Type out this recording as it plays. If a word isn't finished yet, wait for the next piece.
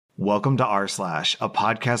Welcome to r/, a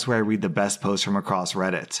podcast where I read the best posts from across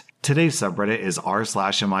Reddit. Today's subreddit is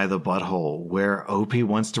r/AmITheA butthole, where OP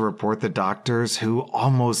wants to report the doctors who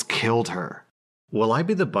almost killed her. Will I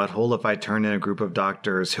be the butthole if I turn in a group of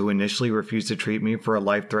doctors who initially refused to treat me for a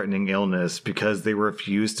life-threatening illness because they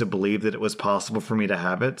refused to believe that it was possible for me to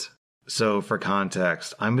have it? So, for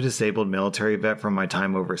context, I'm a disabled military vet from my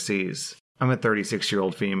time overseas. I'm a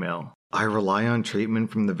 36-year-old female. I rely on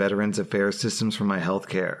treatment from the Veterans Affairs systems for my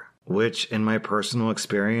healthcare, which, in my personal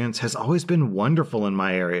experience, has always been wonderful in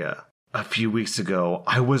my area. A few weeks ago,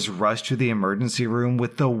 I was rushed to the emergency room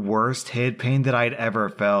with the worst head pain that I'd ever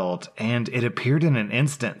felt, and it appeared in an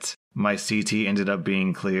instant. My CT ended up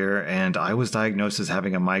being clear, and I was diagnosed as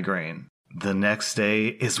having a migraine. The next day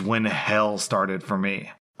is when hell started for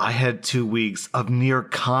me. I had 2 weeks of near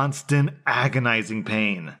constant agonizing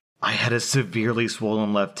pain. I had a severely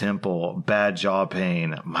swollen left temple, bad jaw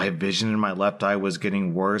pain, my vision in my left eye was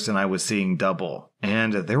getting worse and I was seeing double.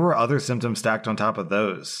 And there were other symptoms stacked on top of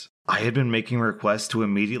those. I had been making requests to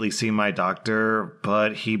immediately see my doctor,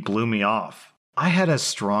 but he blew me off. I had a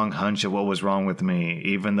strong hunch of what was wrong with me,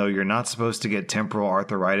 even though you're not supposed to get temporal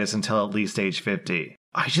arthritis until at least age 50.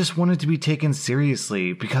 I just wanted to be taken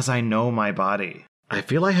seriously because I know my body. I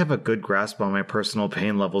feel I have a good grasp on my personal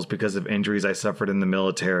pain levels because of injuries I suffered in the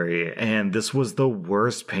military, and this was the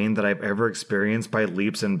worst pain that I've ever experienced by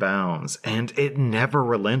leaps and bounds, and it never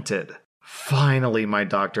relented. Finally, my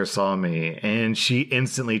doctor saw me, and she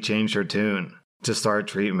instantly changed her tune. To start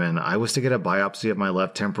treatment, I was to get a biopsy of my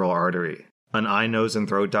left temporal artery. An eye, nose, and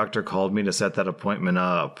throat doctor called me to set that appointment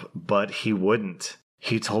up, but he wouldn't.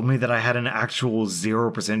 He told me that I had an actual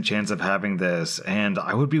 0% chance of having this, and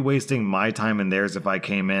I would be wasting my time and theirs if I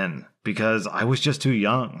came in, because I was just too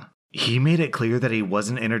young. He made it clear that he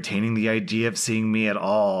wasn't entertaining the idea of seeing me at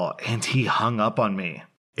all, and he hung up on me.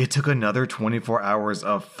 It took another 24 hours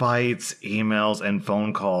of fights, emails, and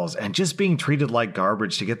phone calls, and just being treated like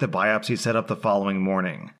garbage to get the biopsy set up the following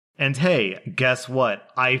morning. And hey, guess what?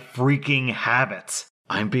 I freaking have it!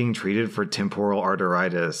 I'm being treated for temporal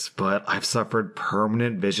arteritis, but I've suffered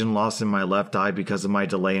permanent vision loss in my left eye because of my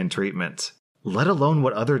delay in treatment. Let alone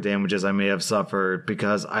what other damages I may have suffered,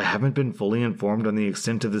 because I haven't been fully informed on the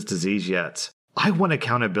extent of this disease yet. I want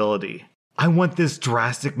accountability. I want this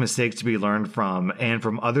drastic mistake to be learned from, and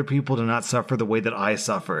from other people to not suffer the way that I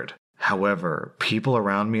suffered. However, people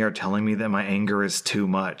around me are telling me that my anger is too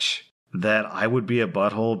much. That I would be a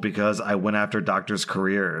butthole because I went after doctors'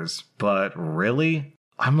 careers. But really?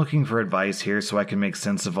 I'm looking for advice here so I can make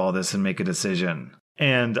sense of all this and make a decision.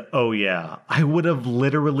 And oh yeah, I would have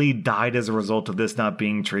literally died as a result of this not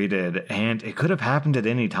being treated, and it could have happened at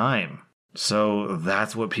any time. So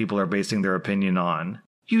that's what people are basing their opinion on.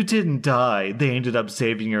 You didn't die, they ended up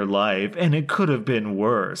saving your life, and it could have been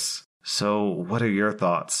worse. So what are your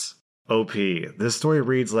thoughts? OP, this story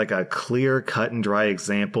reads like a clear, cut and dry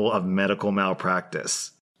example of medical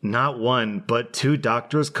malpractice. Not one, but 2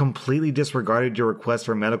 doctors completely disregarded your request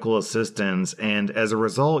for medical assistance, and as a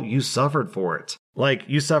result, you suffered for it. Like,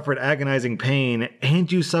 you suffered agonizing pain,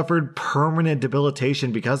 and you suffered permanent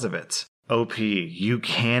debilitation because of it. OP, you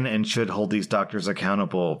can and should hold these doctors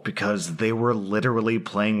accountable, because they were literally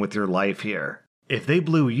playing with your life here. If they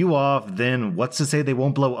blew you off, then what's to say they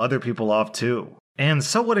won't blow other people off too? And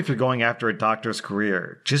so what if you're going after a doctor's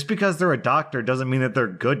career? Just because they're a doctor doesn't mean that they're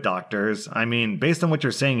good doctors. I mean, based on what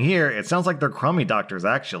you're saying here, it sounds like they're crummy doctors,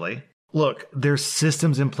 actually. Look, there's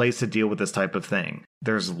systems in place to deal with this type of thing.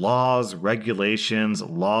 There's laws, regulations,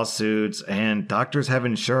 lawsuits, and doctors have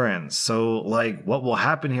insurance. So, what will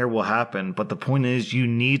happen here will happen, but the point is you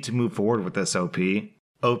need to move forward with this, OP.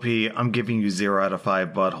 OP, I'm giving you 0 out of 5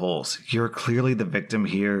 buttholes. You're clearly the victim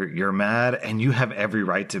here, you're mad, and you have every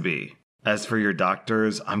right to be. As for your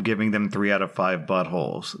doctors, I'm giving them 3 out of 5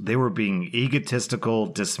 buttholes. They were being egotistical,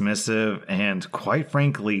 dismissive, and quite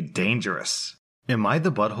frankly, dangerous. Am I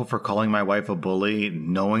the butthole for calling my wife a bully,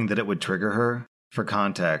 knowing that it would trigger her? For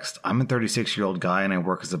context, I'm a 36-year-old guy and I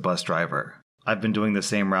work as a bus driver. I've been doing the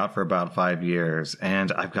same route for about 5 years,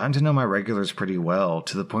 and I've gotten to know my regulars pretty well,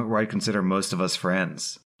 to the point where I consider most of us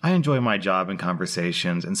friends. I enjoy my job and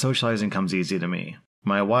conversations, and socializing comes easy to me.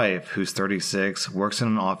 My wife, who's 36, works in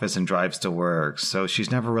an office and drives to work, so she's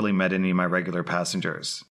never really met any of my regular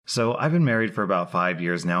passengers. So I've been married for about 5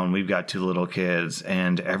 years now, and we've got 2 little kids,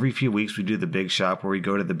 and every few weeks we do the big shop where we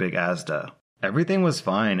go to the big Asda. Everything was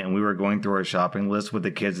fine, and we were going through our shopping list with the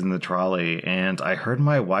kids in the trolley, and I heard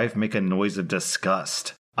my wife make a noise of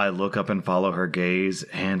disgust. I look up and follow her gaze,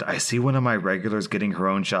 and I see one of my regulars getting her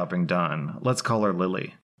own shopping done. Let's call her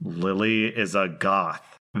Lily. Lily is a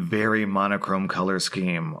goth. Very monochrome color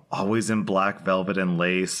scheme, always in black velvet and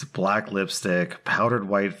lace, black lipstick, powdered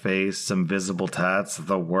white face, some visible tats,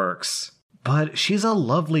 the works. But she's a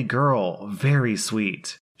lovely girl, very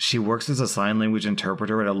sweet. She works as a sign language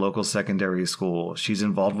interpreter at a local secondary school. She's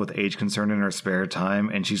involved with age concern in her spare time,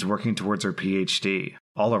 and she's working towards her PhD.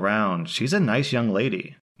 All around, she's a nice young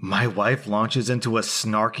lady. My wife launches into a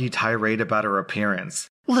snarky tirade about her appearance.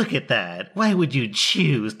 Look at that. Why would you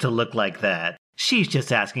choose to look like that? She's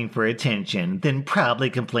just asking for attention, then probably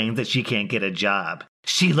complains that she can't get a job.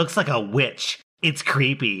 She looks like a witch. It's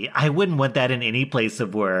creepy. I wouldn't want that in any place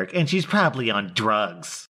of work, and she's probably on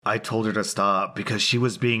drugs. I told her to stop because she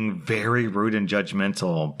was being very rude and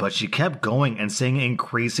judgmental, but she kept going and saying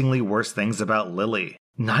increasingly worse things about Lily,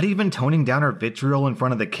 not even toning down her vitriol in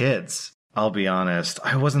front of the kids. I'll be honest,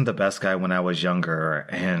 I wasn't the best guy when I was younger,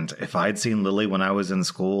 and if I'd seen Lily when I was in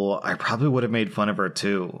school, I probably would have made fun of her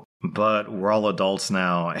too. But we're all adults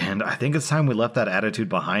now, and I think it's time we left that attitude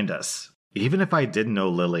behind us. Even if I didn't know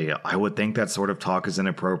Lily, I would think that sort of talk is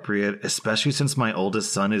inappropriate, especially since my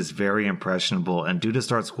oldest son is very impressionable and due to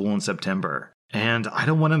start school in September. And I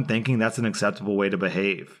don't want him thinking that's an acceptable way to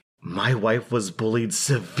behave. My wife was bullied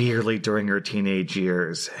severely during her teenage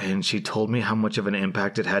years, and she told me how much of an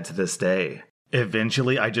impact it had to this day.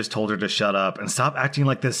 Eventually, I just told her to shut up and stop acting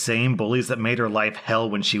like the same bullies that made her life hell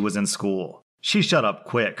when she was in school. She shut up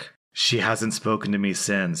quick. She hasn't spoken to me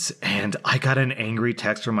since, and I got an angry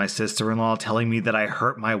text from my sister-in-law telling me that I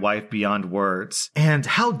hurt my wife beyond words. And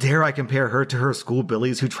how dare I compare her to her school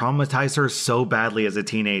bullies who traumatized her so badly as a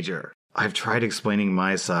teenager? I've tried explaining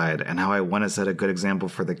my side and how I want to set a good example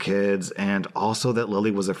for the kids, and also that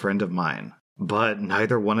Lily was a friend of mine. But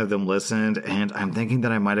neither one of them listened, and I'm thinking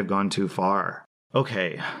that I might have gone too far.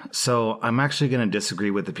 Okay, so I'm actually going to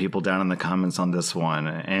disagree with the people down in the comments on this one,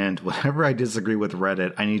 and whenever I disagree with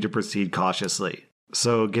Reddit, I need to proceed cautiously.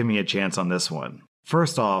 So give me a chance on this one.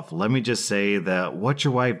 First off, let me just say that what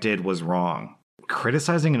your wife did was wrong.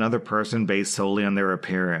 Criticizing another person based solely on their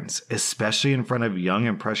appearance, especially in front of young,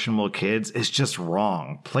 impressionable kids, is just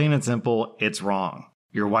wrong. Plain and simple, it's wrong.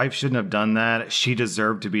 Your wife shouldn't have done that. She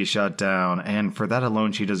deserved to be shut down, and for that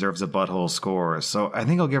alone, she deserves a butthole score. So I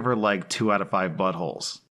think I'll give her like 2 out of 5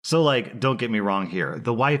 buttholes. So don't get me wrong here.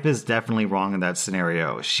 The wife is definitely wrong in that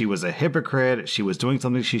scenario. She was a hypocrite. She was doing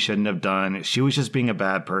something she shouldn't have done. She was just being a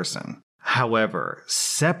bad person. However,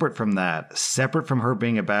 separate from that, separate from her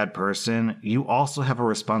being a bad person, you also have a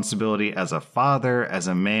responsibility as a father, as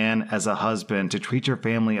a man, as a husband to treat your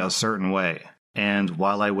family a certain way. And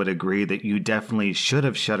while I would agree that you definitely should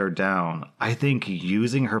have shut her down, I think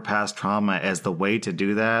using her past trauma as the way to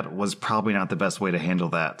do that was probably not the best way to handle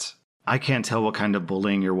that. I can't tell what kind of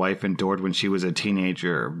bullying your wife endured when she was a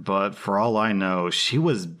teenager, but for all I know, she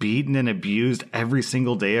was beaten and abused every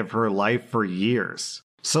single day of her life for years.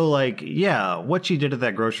 So yeah, what she did at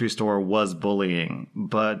that grocery store was bullying,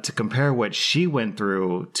 but to compare what she went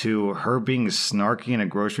through to her being snarky in a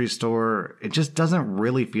grocery store, it just doesn't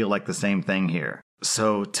really feel like the same thing here.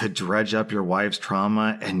 So to dredge up your wife's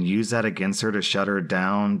trauma and use that against her to shut her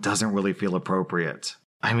down doesn't really feel appropriate.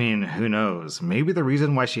 I mean, who knows? Maybe the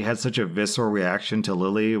reason why she had such a visceral reaction to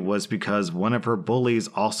Lily was because one of her bullies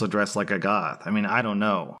also dressed like a goth. I don't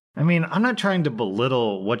know. I'm not trying to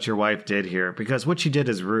belittle what your wife did here, because what she did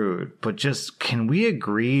is rude, but just can we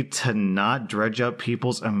agree to not dredge up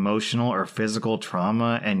people's emotional or physical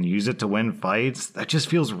trauma and use it to win fights? That just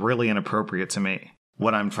feels really inappropriate to me.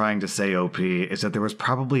 What I'm trying to say, OP, is that there was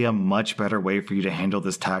probably a much better way for you to handle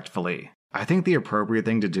this tactfully. I think the appropriate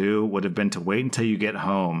thing to do would have been to wait until you get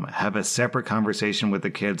home, have a separate conversation with the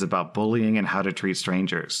kids about bullying and how to treat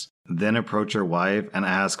strangers. Then approach your wife and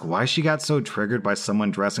ask why she got so triggered by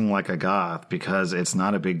someone dressing like a goth, because it's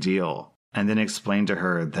not a big deal. And then explain to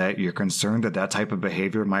her that you're concerned that that type of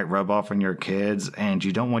behavior might rub off on your kids, and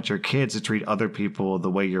you don't want your kids to treat other people the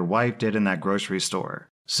way your wife did in that grocery store.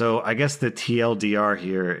 So I guess the TLDR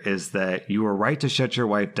here is that you were right to shut your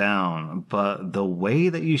wife down, but the way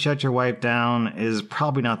that you shut your wife down is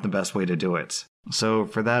probably not the best way to do it. So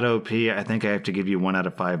for that OP, I think I have to give you 1 out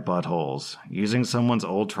of 5 buttholes. Using someone's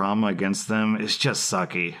old trauma against them is just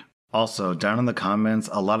sucky. Also, down in the comments,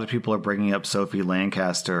 a lot of people are bringing up Sophie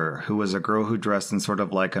Lancaster, who was a girl who dressed in sort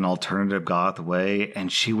of like an alternative goth way,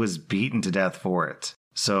 and she was beaten to death for it.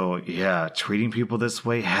 So yeah, treating people this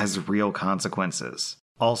way has real consequences.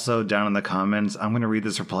 Also, down in the comments, I'm going to read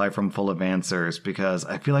this reply from Full of Answers because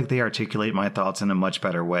I feel like they articulate my thoughts in a much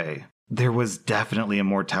better way. There was definitely a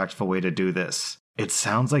more tactful way to do this. It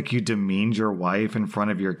sounds like you demeaned your wife in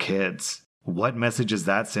front of your kids. What message is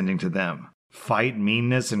that sending to them? Fight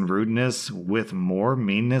meanness and rudeness with more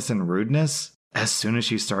meanness and rudeness? As soon as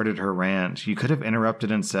she started her rant, you could have interrupted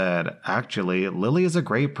and said, "Actually, Lily is a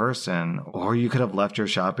great person," or you could have left your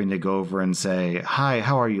shopping to go over and say, "Hi,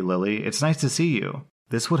 how are you, Lily? It's nice to see you."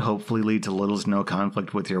 This would hopefully lead to little to no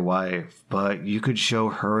conflict with your wife, but you could show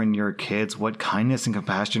her and your kids what kindness and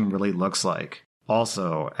compassion really looks like.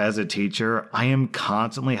 Also, as a teacher, I am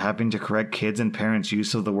constantly having to correct kids and parents'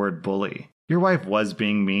 use of the word bully. Your wife was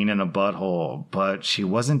being mean and a butthole, but she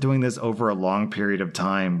wasn't doing this over a long period of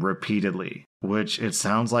time, repeatedly, which it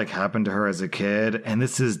sounds like happened to her as a kid, and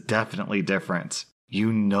this is definitely different.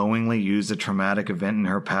 You knowingly used a traumatic event in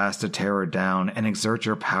her past to tear her down and exert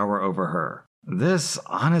your power over her. This,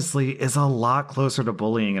 honestly, is a lot closer to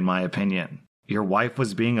bullying in my opinion. Your wife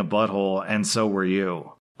was being a butthole, and so were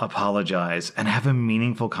you. Apologize and have a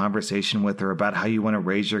meaningful conversation with her about how you want to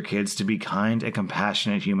raise your kids to be kind and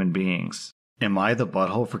compassionate human beings. Am I the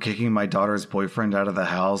butthole for kicking my daughter's boyfriend out of the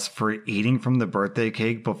house for eating from the birthday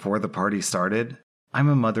cake before the party started? I'm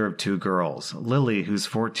a mother of 2 girls, Lily, who's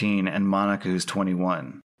 14, and Monica, who's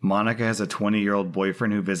 21. Monica has a 20-year-old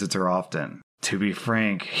boyfriend who visits her often. To be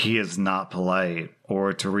frank, he is not polite,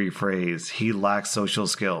 or to rephrase, he lacks social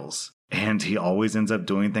skills, and he always ends up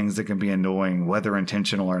doing things that can be annoying, whether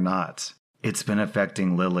intentional or not. It's been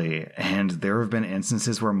affecting Lily, and there have been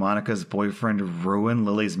instances where Monica's boyfriend ruined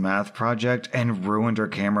Lily's math project and ruined her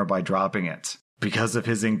camera by dropping it. Because of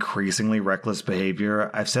his increasingly reckless behavior,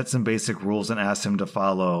 I've set some basic rules and asked him to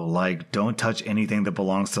follow, like don't touch anything that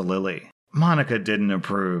belongs to Lily. Monica didn't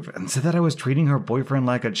approve and said that I was treating her boyfriend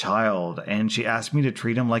like a child, and she asked me to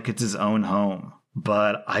treat him like it's his own home.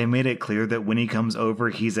 But I made it clear that when he comes over,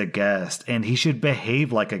 he's a guest, and he should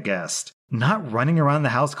behave like a guest, not running around the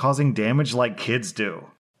house causing damage like kids do.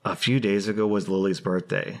 A few days ago was Lily's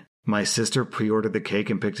birthday. My sister pre-ordered the cake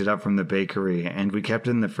and picked it up from the bakery, and we kept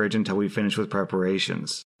it in the fridge until we finished with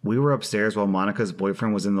preparations. We were upstairs while Monica's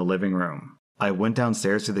boyfriend was in the living room. I went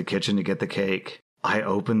downstairs to the kitchen to get the cake. I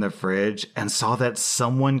opened the fridge and saw that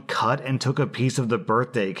someone cut and took a piece of the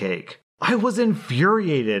birthday cake. I was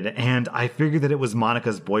infuriated, and I figured that it was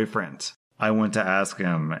Monica's boyfriend. I went to ask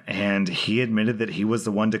him, and he admitted that he was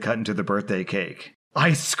the one to cut into the birthday cake.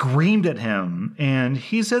 I screamed at him, and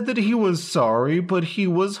he said that he was sorry, but he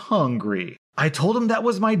was hungry. I told him that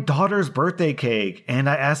was my daughter's birthday cake, and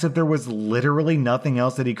I asked if there was literally nothing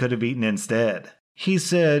else that he could have eaten instead. He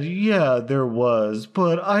said, "Yeah, there was,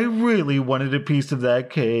 but I really wanted a piece of that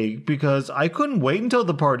cake because I couldn't wait until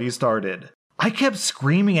the party started." I kept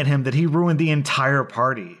screaming at him that he ruined the entire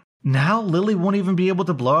party. Now Lily won't even be able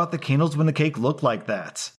to blow out the candles when the cake looked like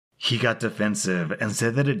that. He got defensive and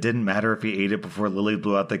said that it didn't matter if he ate it before Lily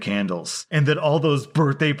blew out the candles, and that all those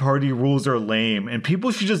birthday party rules are lame and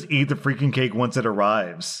people should just eat the freaking cake once it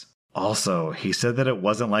arrives. Also, he said that it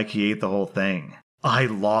wasn't like he ate the whole thing. I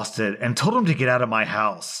lost it and told him to get out of my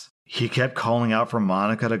house. He kept calling out for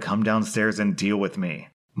Monica to come downstairs and deal with me.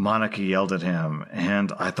 Monica yelled at him,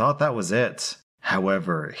 and I thought that was it.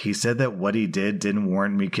 However, he said that what he did didn't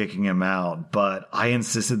warrant me kicking him out, but I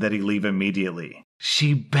insisted that he leave immediately.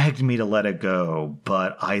 She begged me to let it go,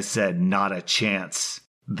 but I said not a chance.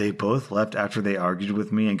 They both left after they argued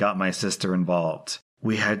with me and got my sister involved.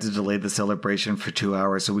 We had to delay the celebration for 2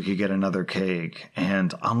 hours so we could get another cake,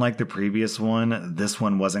 and unlike the previous one, this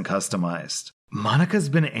one wasn't customized. Monica's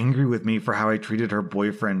been angry with me for how I treated her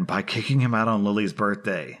boyfriend by kicking him out on Lily's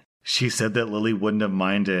birthday. She said that Lily wouldn't have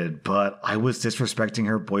minded, but I was disrespecting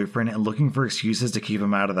her boyfriend and looking for excuses to keep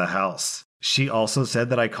him out of the house. She also said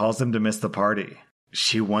that I caused him to miss the party.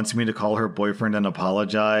 She wants me to call her boyfriend and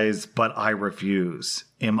apologize, but I refuse.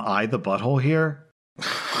 Am I the butthole here?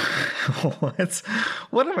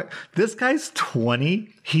 What am I? This guy's 20.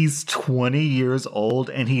 He's 20 years old,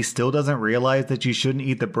 and he still doesn't realize that you shouldn't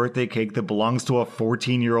eat the birthday cake that belongs to a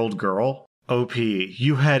 14-year-old girl? OP,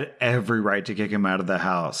 you had every right to kick him out of the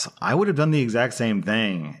house. I would have done the exact same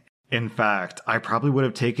thing. In fact, I probably would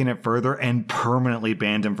have taken it further and permanently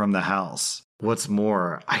banned him from the house. What's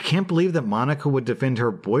more, I can't believe that Monica would defend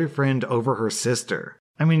her boyfriend over her sister.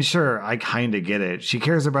 I mean, sure, I kinda get it. She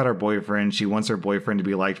cares about her boyfriend, she wants her boyfriend to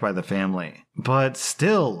be liked by the family. But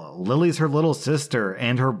still, Lily's her little sister,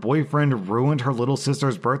 and her boyfriend ruined her little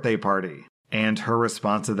sister's birthday party. And her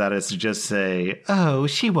response to that is to just say, "Oh,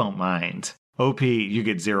 she won't mind." OP, you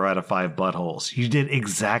get 0 out of 5 buttholes. You did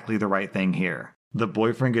exactly the right thing here. The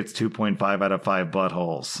boyfriend gets 2.5 out of 5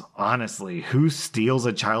 buttholes. Honestly, who steals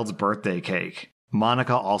a child's birthday cake?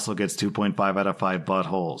 Monica also gets 2.5 out of 5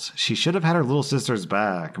 buttholes. She should have had her little sister's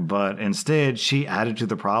back, but instead, she added to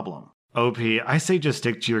the problem. OP, I say just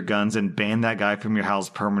stick to your guns and ban that guy from your house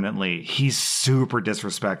permanently. He's super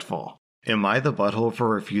disrespectful. Am I the butthole for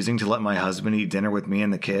refusing to let my husband eat dinner with me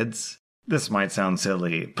and the kids? This might sound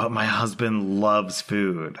silly, but my husband loves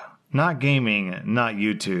food. Not gaming, not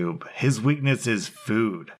YouTube. His weakness is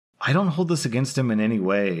food. I don't hold this against him in any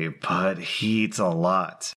way, but he eats a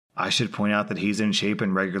lot. I should point out that he's in shape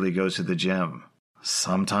and regularly goes to the gym.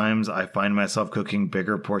 Sometimes I find myself cooking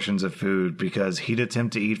bigger portions of food because he'd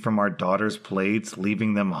attempt to eat from our daughter's plates,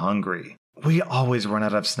 leaving them hungry. We always run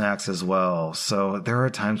out of snacks as well, so there are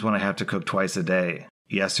times when I have to cook twice a day.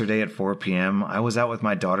 Yesterday at 4 p.m., I was out with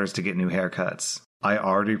my daughters to get new haircuts. I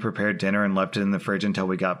already prepared dinner and left it in the fridge until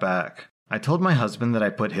we got back. I told my husband that I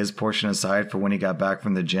put his portion aside for when he got back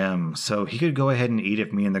from the gym, so he could go ahead and eat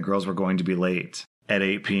if me and the girls were going to be late. At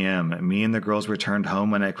 8 p.m., me and the girls returned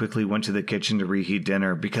home and I quickly went to the kitchen to reheat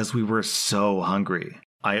dinner because we were so hungry.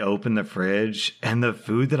 I opened the fridge and the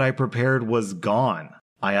food that I prepared was gone.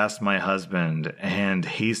 I asked my husband, and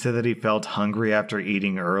he said that he felt hungry after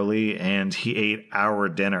eating early and he ate our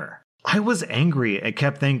dinner. I was angry and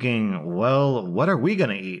kept thinking, well, what are we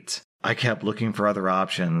gonna eat? I kept looking for other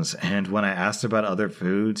options, and when I asked about other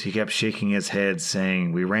foods, he kept shaking his head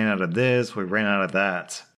saying, we ran out of this, we ran out of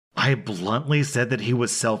that. I bluntly said that he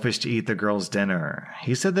was selfish to eat the girls' dinner.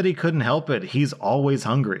 He said that he couldn't help it, he's always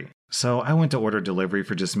hungry. So I went to order delivery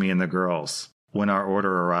for just me and the girls. When our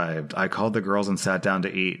order arrived, I called the girls and sat down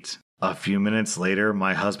to eat. A few minutes later,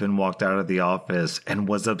 my husband walked out of the office and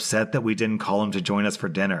was upset that we didn't call him to join us for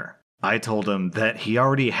dinner. I told him that he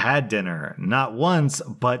already had dinner, not once,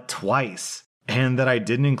 but twice, and that I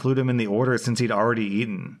didn't include him in the order since he'd already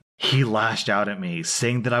eaten. He lashed out at me,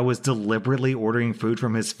 saying that I was deliberately ordering food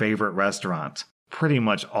from his favorite restaurant. Pretty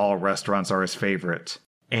much all restaurants are his favorite.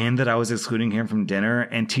 And that I was excluding him from dinner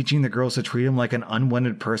and teaching the girls to treat him like an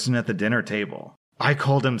unwanted person at the dinner table. I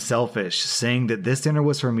called him selfish, saying that this dinner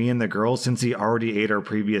was for me and the girls since he already ate our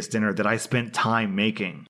previous dinner that I spent time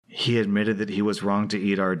making. He admitted that he was wrong to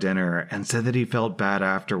eat our dinner and said that he felt bad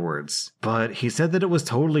afterwards. But he said that it was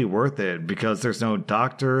totally worth it because there's no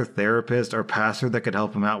doctor, therapist, or pastor that could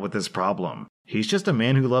help him out with this problem. He's just a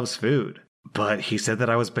man who loves food. But he said that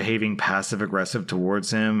I was behaving passive-aggressive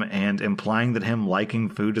towards him and implying that him liking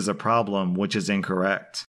food is a problem, which is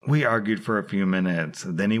incorrect. We argued for a few minutes,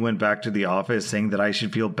 then he went back to the office saying that I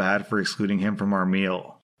should feel bad for excluding him from our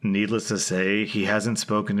meal. Needless to say, he hasn't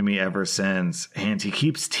spoken to me ever since, and he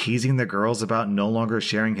keeps teasing the girls about no longer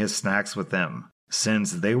sharing his snacks with them,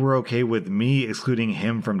 since they were okay with me excluding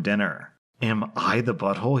him from dinner. Am I the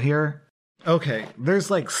butthole here? Okay,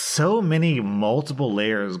 there's so many multiple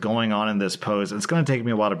layers going on in this post, it's going to take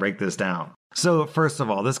me a while to break this down. So first of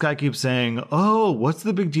all, this guy keeps saying, oh, what's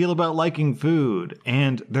the big deal about liking food?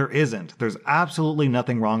 And there isn't. There's absolutely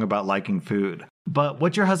nothing wrong about liking food. But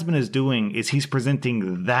what your husband is doing is he's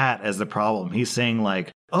presenting that as the problem. He's saying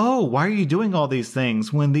oh, why are you doing all these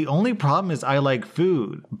things when the only problem is I like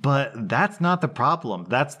food? But that's not the problem.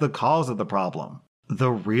 That's the cause of the problem.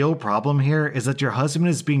 The real problem here is that your husband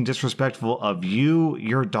is being disrespectful of you,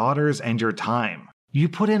 your daughters, and your time. You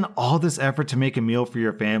put in all this effort to make a meal for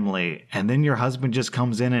your family, and then your husband just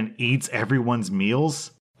comes in and eats everyone's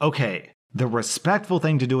meals? Okay, the respectful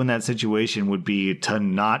thing to do in that situation would be to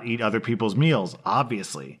not eat other people's meals,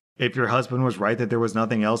 obviously. If your husband was right that there was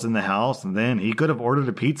nothing else in the house, then he could have ordered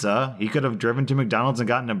a pizza, he could have driven to McDonald's and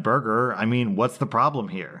gotten a burger. I mean, what's the problem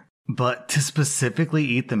here? But to specifically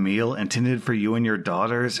eat the meal intended for you and your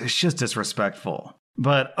daughters is just disrespectful.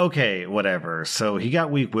 But okay, whatever. So he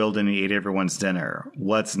got weak-willed and he ate everyone's dinner.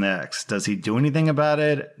 What's next? Does he do anything about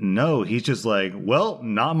it? No, he's just well,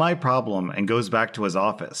 not my problem, and goes back to his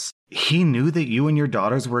office. He knew that you and your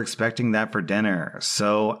daughters were expecting that for dinner,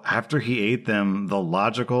 so after he ate them, the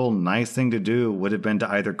logical, nice thing to do would have been to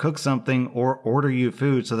either cook something or order you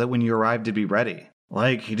food so that when you arrived it'd be ready.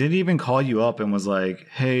 He didn't even call you up and was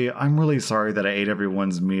hey, I'm really sorry that I ate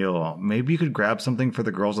everyone's meal. Maybe you could grab something for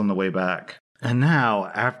the girls on the way back. And now,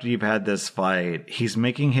 after you've had this fight, he's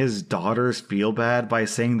making his daughters feel bad by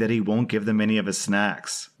saying that he won't give them any of his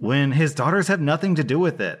snacks, when his daughters have nothing to do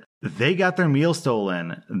with it. They got their meal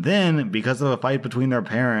stolen. Then, because of a fight between their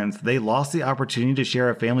parents, they lost the opportunity to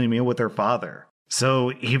share a family meal with their father.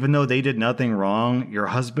 So, even though they did nothing wrong, your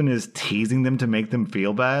husband is teasing them to make them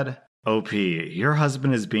feel bad? OP, your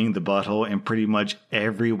husband is being the butthole in pretty much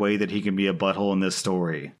every way that he can be a butthole in this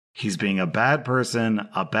story. He's being a bad person,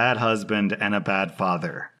 a bad husband, and a bad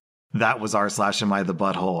father. That was r/AmITheA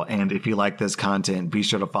Butthole, and if you like this content, be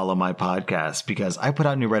sure to follow my podcast because I put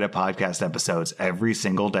out new Reddit podcast episodes every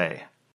single day.